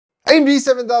AMD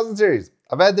 7000 series.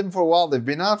 I've had them for a while. They've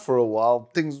been out for a while.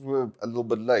 Things were a little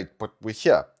bit late, but we're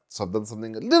here. So I've done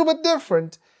something a little bit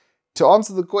different to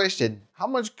answer the question, how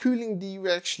much cooling do you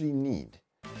actually need?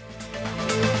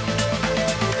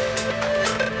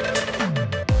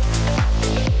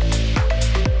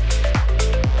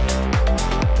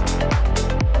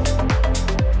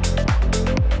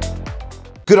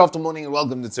 Good afternoon and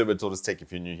welcome to Turbo Tortoise Tech.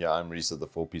 If you're new here, I'm Reese of the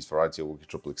 4-piece variety of Wooks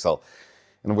Triple XL.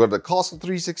 And I've got the Castle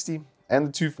 360 and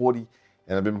the 240.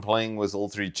 And I've been playing with all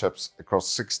three chips across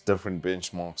 6 different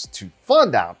benchmarks to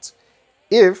find out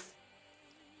if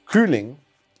cooling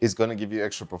is going to give you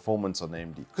extra performance on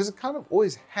AMD. Because it kind of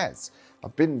always has.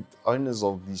 I've been owners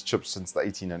of these chips since the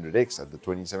 1800X and the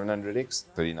 2700X.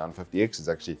 3950X is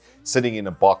actually sitting in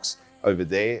a box over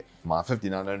there. My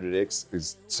 5900X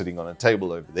is sitting on a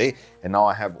table over there, and now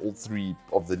I have all 3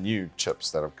 of the new chips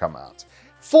that have come out.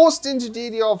 Forced into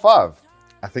DDR5.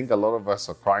 I think a lot of us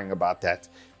are crying about that.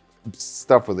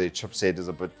 Stuff with their chipset is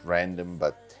a bit random,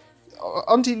 but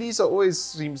Auntie Lisa always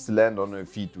seems to land on her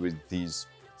feet with these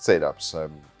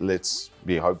setups. Let's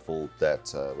be hopeful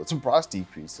that with some price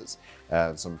decreases,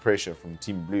 some pressure from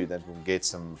Team Blue, that we'll get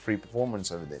some free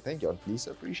performance over there. Thank you, Auntie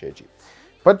Lisa, appreciate you.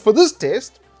 But for this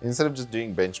test, instead of just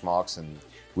doing benchmarks, and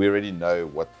we already know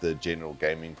what the general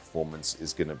gaming performance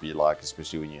is going to be like,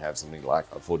 especially when you have something like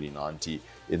a 4090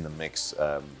 in the mix.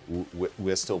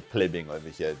 We're still plebbing over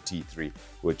here at T3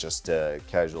 with just a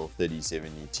casual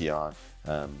 3070 Ti,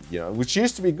 you know, which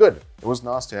used to be good. It was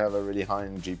nice to have a really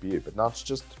high-end GPU, but now it's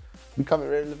just become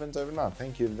irrelevant overnight.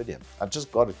 Thank you, NVIDIA. I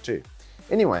just got it too.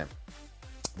 Anyway,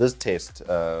 this test,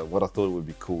 what I thought would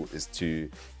be cool is to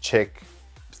check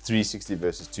 360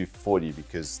 versus 240,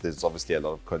 because there's obviously a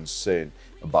lot of concern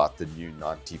about the new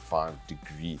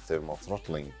 95-degree thermal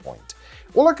throttling point.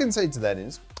 All I can say to that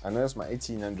is, I noticed my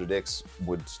 1800X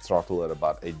would throttle at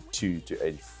about 82 to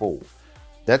 84.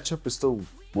 That chip is still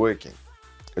working.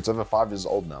 It's over 5 years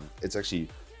old now. It's actually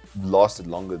lasted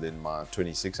longer than my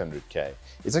 2600K.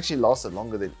 It's actually lasted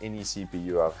longer than any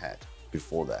CPU I've had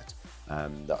before that.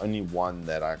 The only one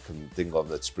that I can think of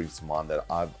that springs to mind that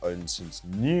I've owned since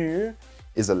new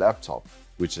is a laptop,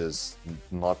 which has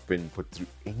not been put through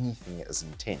anything as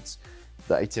intense.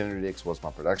 The 1800X was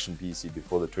my production PC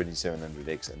before the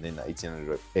 2700X, and then the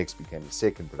 1800X became the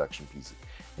second production PC.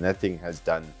 And that thing has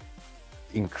done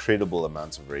incredible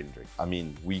amounts of rendering. I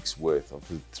mean, weeks worth of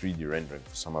 3D rendering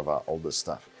for some of our older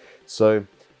stuff. So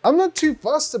I'm not too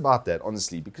fussed about that,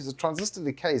 honestly, because the transistor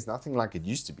decay is nothing like it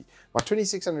used to be. My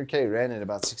 2600K ran at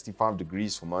about 65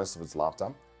 degrees for most of its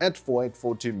lifetime at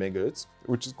 4842 megahertz,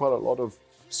 which is quite a lot of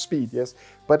speed, yes,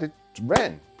 but it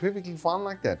ran perfectly fine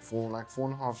like that for like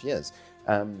 4.5 years.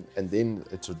 And then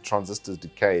transistors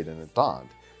decayed and it died,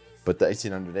 but the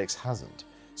 1800X hasn't.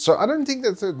 So I don't think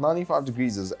that 95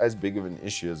 degrees is as big of an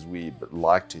issue as we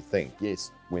like to think. Yes,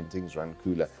 when things run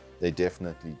cooler, they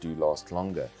definitely do last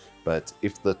longer. But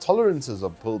if the tolerances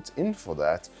are built in for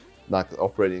that, like the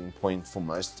operating point for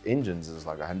most engines is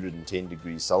like 110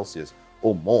 degrees Celsius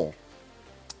or more,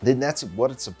 then that's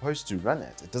what it's supposed to run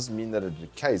at. It doesn't mean that it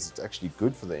decays. It's actually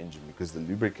good for the engine because the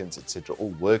lubricants, etc., all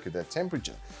work at that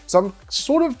temperature. So I'm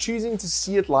sort of choosing to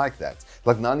see it like that.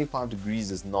 Like 95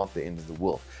 degrees is not the end of the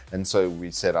world. And so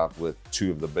we set out with 2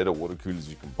 of the better water coolers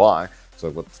you can buy. So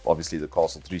I've got obviously the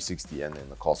Castle 360 and then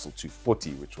the Castle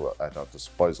 240, which were at our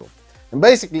disposal. And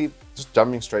basically, just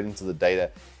jumping straight into the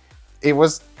data, it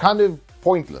was kind of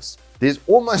pointless. There's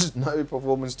almost no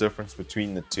performance difference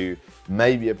between the two,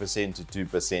 maybe 1% to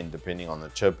 2% depending on the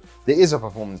chip. There is a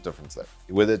performance difference though,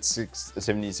 whether it's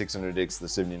 7600X, the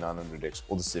 7900X,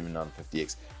 or the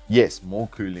 7950X. Yes, more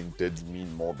cooling did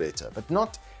mean more better, but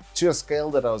not to a scale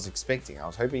that I was expecting. I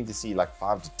was hoping to see like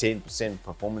 5 to 10%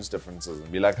 performance differences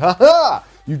and be like, haha,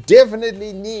 you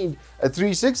definitely need a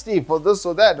 360 for this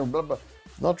or that, or blah, blah.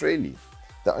 Not really.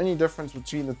 The only difference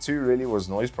between the two really was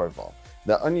noise profile.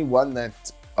 The only one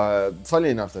that,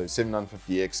 funnily enough though,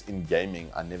 7950X in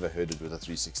gaming, I never heard it with a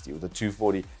 360. With a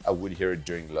 240, I would hear it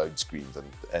during load screens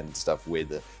and stuff where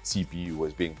the CPU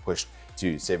was being pushed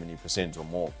to 70% or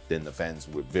more, then the fans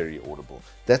were very audible.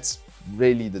 That's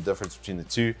really the difference between the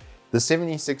two. The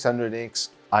 7600X,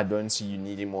 I don't see you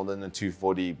needing more than the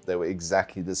 240. They were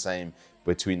exactly the same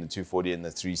between the 240 and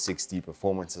the 360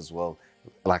 performance as well.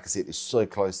 Like I said, it's so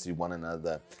close to one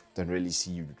another. Don't really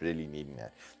see you really needing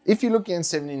that. If you're looking at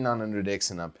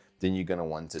 7900X and up, then you're going to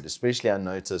want it. Especially I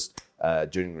noticed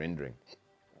during rendering,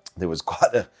 there was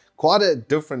quite quite a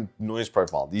different noise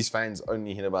profile. These fans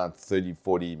only hit about 30,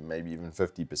 40, maybe even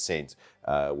 50%,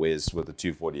 whereas with the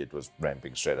 240, it was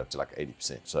ramping straight up to like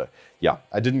 80%. So yeah,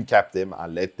 I didn't cap them. I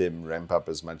let them ramp up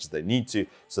as much as they need to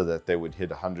so that they would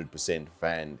hit 100%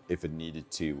 fan if it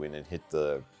needed to when it hit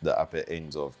the upper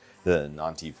ends of the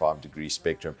 95-degree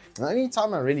spectrum. And the only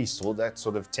time I really saw that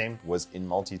sort of temp was in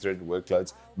multi-threaded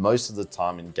workloads. Most of the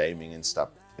time in gaming and stuff,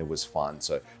 it was fine.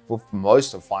 So for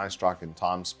most of Firestrike and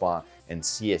Time Spy and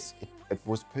CS, it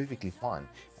was perfectly fine.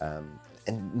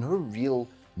 And no real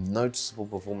noticeable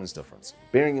performance difference.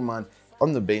 Bearing in mind,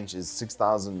 on the bench is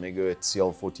 6000 megahertz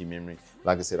CL40 memory.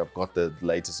 Like I said, I've got the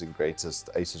latest and greatest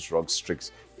ASUS ROG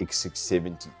Strix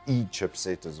X670E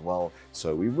chipset as well.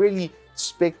 So we really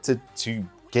expected to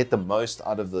get the most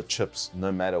out of the chips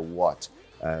no matter what.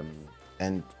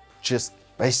 And just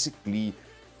basically,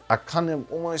 I kind of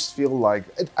almost feel like,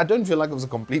 I don't feel like it was a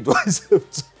complete waste of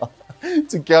time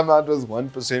to come out with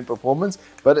 1% performance,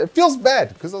 but it feels bad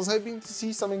because I was hoping to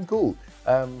see something cool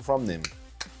from them.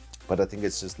 But I think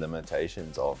it's just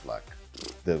limitations of like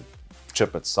the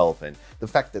chip itself and the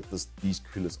fact that these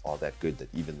coolers are that good that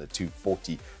even the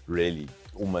 240 really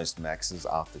almost maxes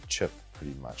out the chip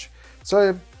pretty much.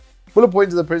 So bullet point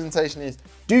of the presentation is,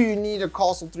 do you need a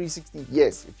Castle 360?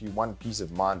 Yes, if you want peace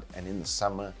of mind. And in the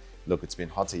summer, look, it's been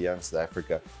hotter here in South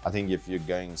Africa. I think if you're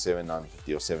going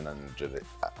 7950 or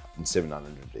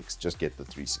 700X, just get the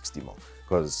 360 mil.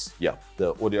 Because yeah,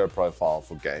 the audio profile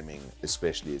for gaming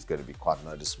especially is going to be quite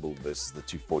noticeable versus the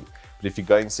 240. But if you're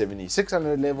going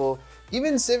 7600 level,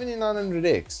 even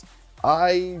 7900X,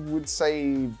 I would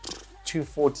say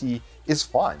 240 is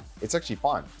fine. It's actually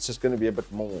fine. It's just going to be a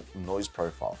bit more noise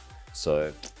profile.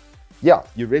 So yeah,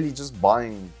 you're really just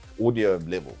buying audio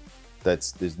level.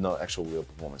 There's no actual real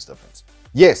performance difference.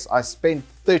 Yes, I spent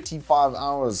 35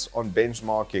 hours on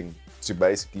benchmarking to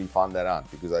basically find that out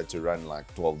because I had to run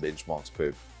like 12 benchmarks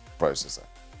per processor.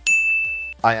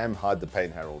 I am hide the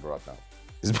pain Harold right now.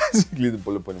 It's basically the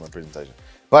bullet point of my presentation.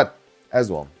 But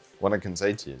as well, what I can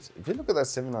say to you is, if you look at that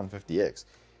 7950X,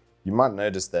 you might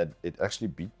notice that it actually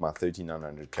beat my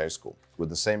 3900K score with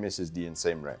the same SSD and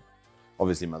same RAM.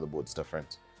 Obviously, motherboard's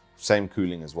different. Same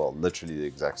cooling as well, literally the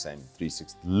exact same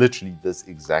 360, literally this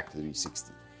exact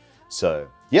 360. So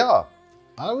yeah,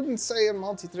 I wouldn't say a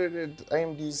multi-threaded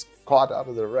AMD's quite out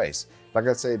of the race. Like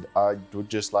I said, I would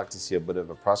just like to see a bit of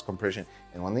a price compression.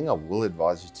 And one thing I will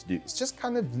advise you to do is just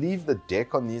kind of leave the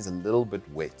deck on these a little bit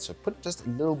wet. So put just a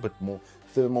little bit more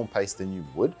thermal paste than you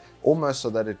would, almost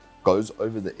so that it goes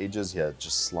over the edges here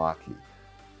just slightly.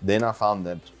 Then I found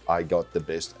that I got the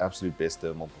best, absolute best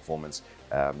thermal performance.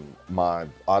 My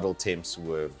idle temps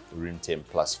were room temp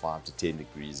plus 5 to 10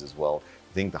 degrees as well.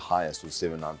 I think the highest was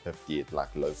 7950 at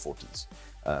like low 40s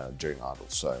during idle.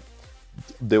 So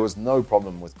there was no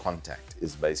problem with contact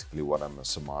is basically what I'm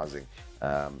surmising.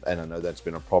 And I know that's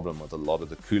been a problem with a lot of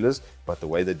the coolers, but the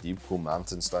way the Deepcool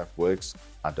mountain stuff works,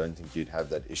 I don't think you'd have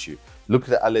that issue. Look at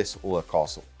the LS or a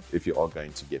Castle if you are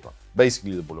going to get one.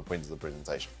 Basically the bullet points of the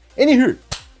presentation. Anywho,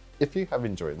 if you have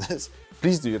enjoyed this,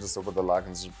 please do hit us up with a like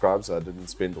and subscribe so I didn't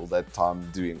spend all that time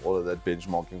doing all of that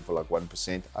benchmarking for like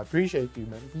 1%. I appreciate you,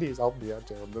 man. Please help me out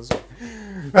here on this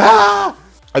one.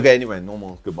 Okay, anyway,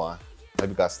 normal goodbye. Hope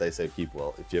you guys stay safe, keep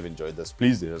well. If you have enjoyed this,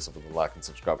 please do hit us up with a like and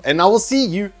subscribe. And I will see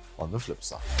you on the flip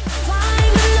side.